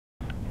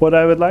What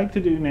I would like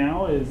to do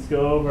now is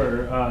go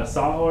over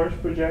Sawhorse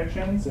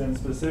projections, and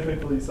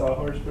specifically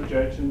Sawhorse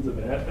projections of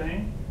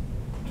ethane.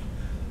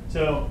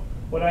 So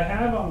what I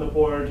have on the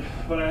board,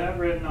 what I have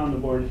written on the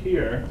board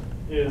here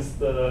is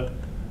the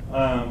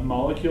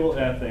molecule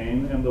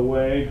ethane and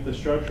the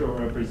structural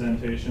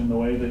representation, the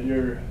way that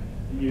you're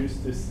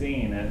used to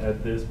seeing it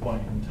at this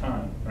point in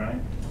time, right?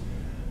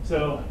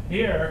 So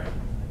here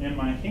in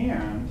my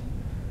hand,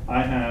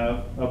 I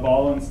have a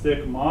ball and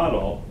stick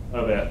model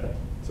of ethane.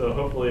 So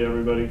hopefully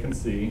everybody can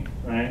see,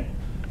 right,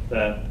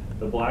 that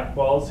the black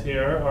balls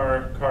here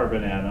are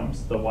carbon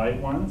atoms, the white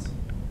ones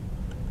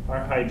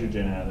are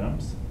hydrogen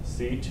atoms,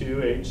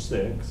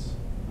 C2H6,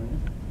 right,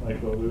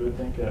 like what we would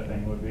think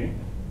ethane would be.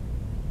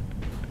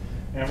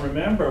 And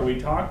remember, we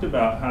talked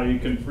about how you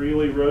can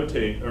freely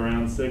rotate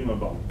around sigma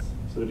bonds.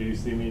 So do you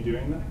see me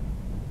doing that?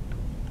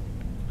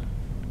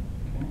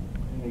 Okay.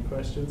 Any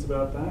questions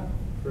about that?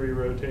 Free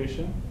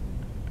rotation?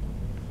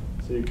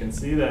 So you can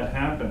see that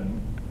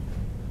happen.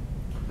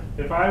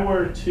 If I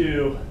were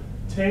to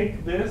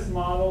take this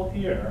model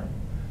here,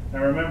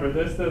 and remember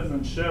this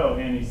doesn't show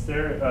any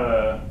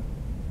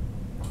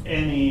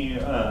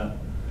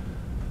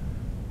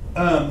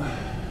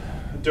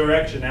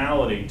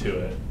directionality to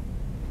it,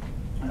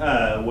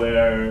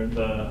 where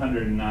the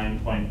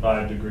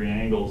 109.5 degree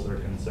angles are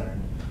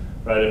concerned,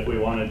 right? If we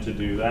wanted to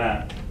do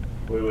that,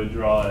 we would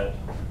draw it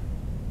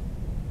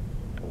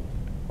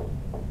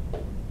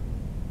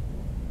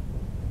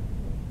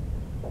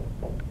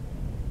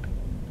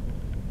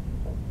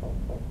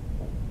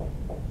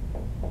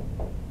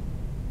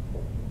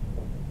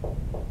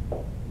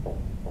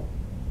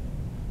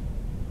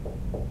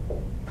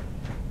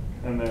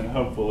and then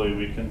hopefully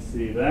we can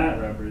see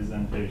that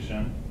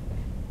representation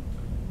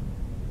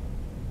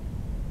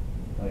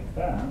like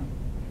that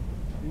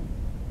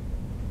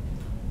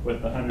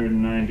with the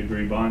 109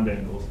 degree bond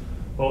angles.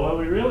 But what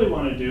we really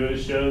want to do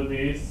is show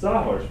these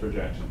Sawhorse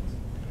projections.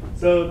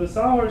 So the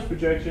Sawhorse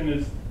projection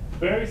is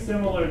very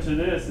similar to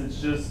this. It's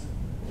just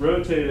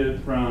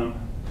rotated from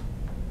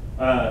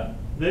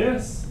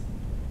this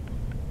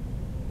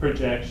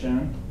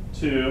projection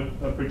to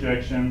a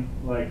projection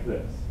like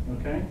this,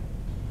 okay?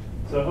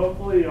 So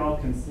hopefully y'all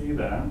can see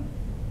that,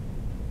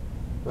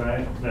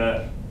 right?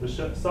 That the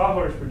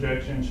Sawhorse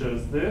projection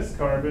shows this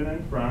carbon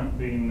in front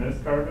being this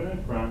carbon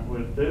in front,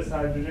 with this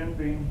hydrogen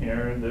being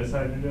here, and this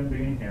hydrogen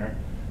being here,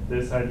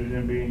 this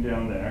hydrogen being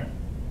down there,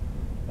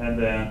 and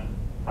then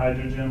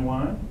hydrogen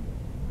 1,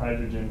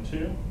 hydrogen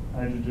 2,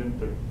 hydrogen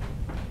 3.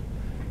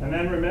 And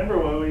then remember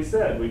what we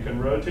said, we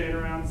can rotate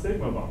around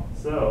sigma bonds.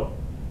 So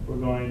we're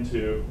going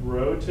to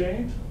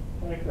rotate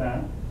like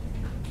that,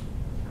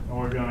 and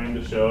we're going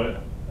to show it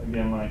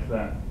again like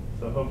that.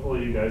 So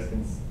hopefully you guys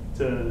can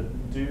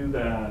do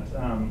that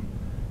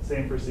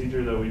same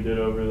procedure that we did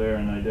over there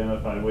and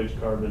identify which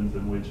carbons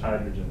and which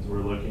hydrogens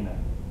we're looking at.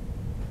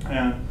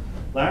 And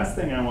last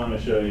thing I want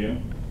to show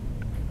you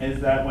is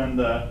that when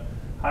the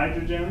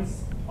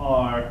hydrogens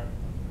are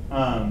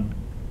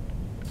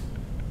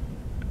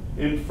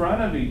in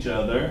front of each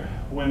other,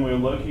 when we're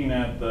looking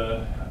at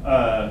the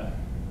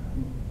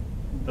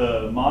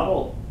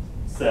model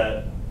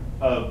set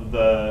of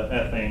the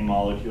ethane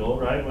molecule,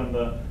 right? When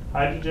the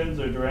hydrogens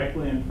are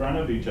directly in front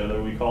of each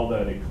other, we call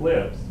that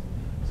eclipse.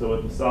 So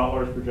with the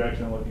Sawhorse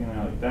projection looking at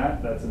like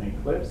that, that's an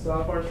eclipsed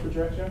Sawhorse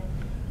projection.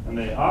 And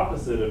the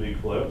opposite of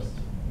eclipsed,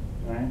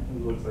 right,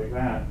 it looks like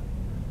that,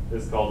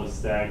 is called a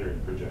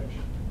staggered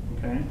projection,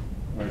 okay?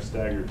 Or a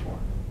staggered form.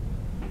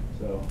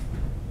 So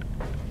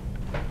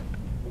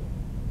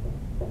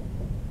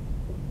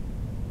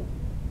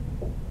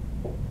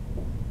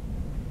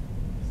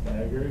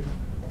staggered.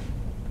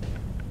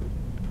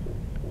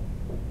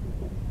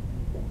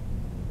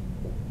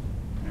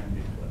 And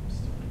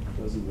eclipsed.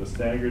 Those are the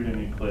staggered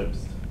and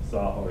eclipsed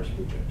Sawhorse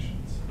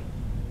projections.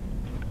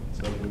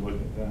 So if we look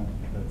at that,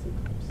 that's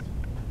eclipsed.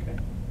 Okay.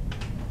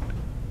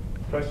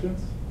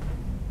 Questions?